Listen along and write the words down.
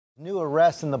New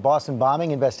arrests in the Boston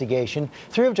bombing investigation.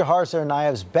 Three of Dzhokhar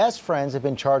Tsarnaev's best friends have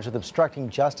been charged with obstructing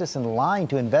justice and lying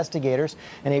to investigators.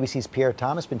 And ABC's Pierre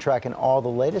Thomas has been tracking all the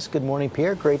latest. Good morning,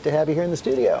 Pierre. Great to have you here in the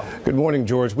studio. Good morning,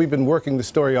 George. We've been working the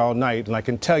story all night, and I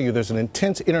can tell you there's an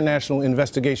intense international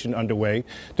investigation underway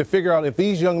to figure out if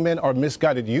these young men are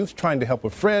misguided youth trying to help a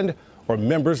friend or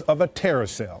members of a terror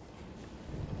cell.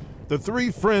 The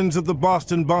three friends of the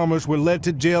Boston bombers were led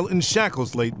to jail in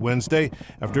shackles late Wednesday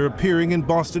after appearing in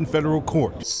Boston federal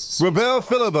court. Rebel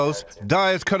Philibos,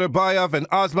 Dias Kaderbayev, and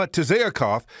Asmat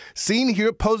Tzayakov, seen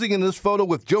here posing in this photo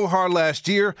with Dzhokhar last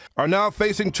year, are now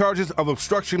facing charges of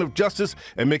obstruction of justice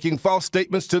and making false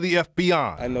statements to the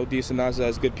FBI. I know Dias and Asa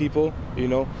as good people, I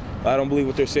don't believe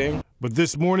what they're saying. But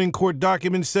this morning, court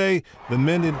documents say the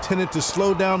men intended to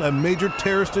slow down a major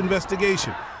terrorist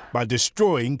investigation by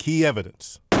destroying key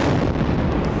evidence.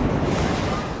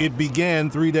 It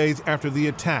began 3 days after the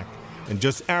attack, and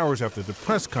just hours after the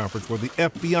press conference where the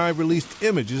FBI released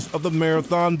images of the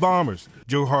marathon bombers.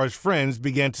 Dzhokhar's friends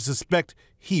began to suspect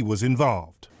he was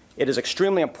involved. It is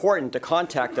extremely important to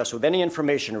contact us with any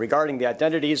information regarding the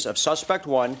identities of Suspect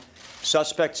 1,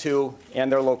 Suspect 2,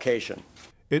 and their location.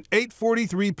 At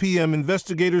 8:43 p.m.,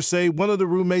 investigators say one of the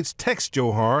roommates texts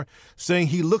Dzhokhar saying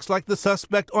he looks like the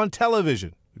suspect on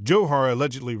television. Dzhokhar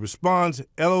allegedly responds,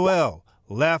 "LOL,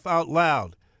 laugh out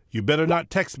loud. You better not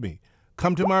text me.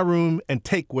 Come to my room and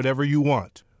take whatever you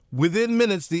want." Within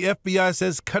minutes, the FBI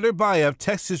says Kaderbayev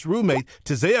texts his roommate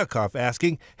Tzayakov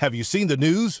asking, "Have you seen the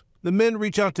news?" The men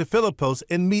reach out to Philipos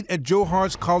and meet at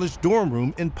Dzhokhar's college dorm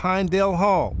room in Pinedale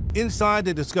Hall. Inside,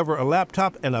 they discover a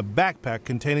laptop and a backpack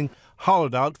containing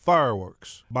hollowed-out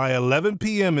fireworks. By 11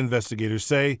 p.m., investigators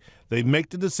say they make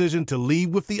the decision to leave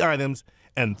with the items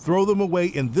and throw them away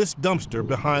in this dumpster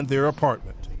behind their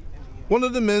apartment. One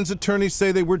of the men's attorneys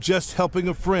say they were just helping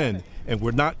a friend and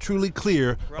were not truly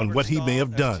clear on what he may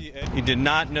have done. He did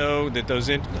not know that those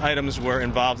items were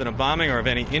involved in a bombing or of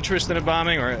any interest in a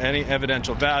bombing or any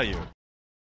evidential value.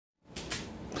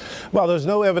 While there's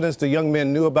no evidence the young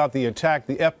men knew about the attack,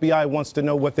 the FBI wants to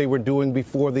know what they were doing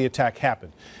before the attack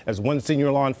happened. As one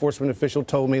senior law enforcement official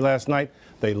told me last night,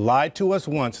 they lied to us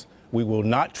once. We will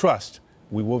not trust.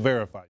 We will verify.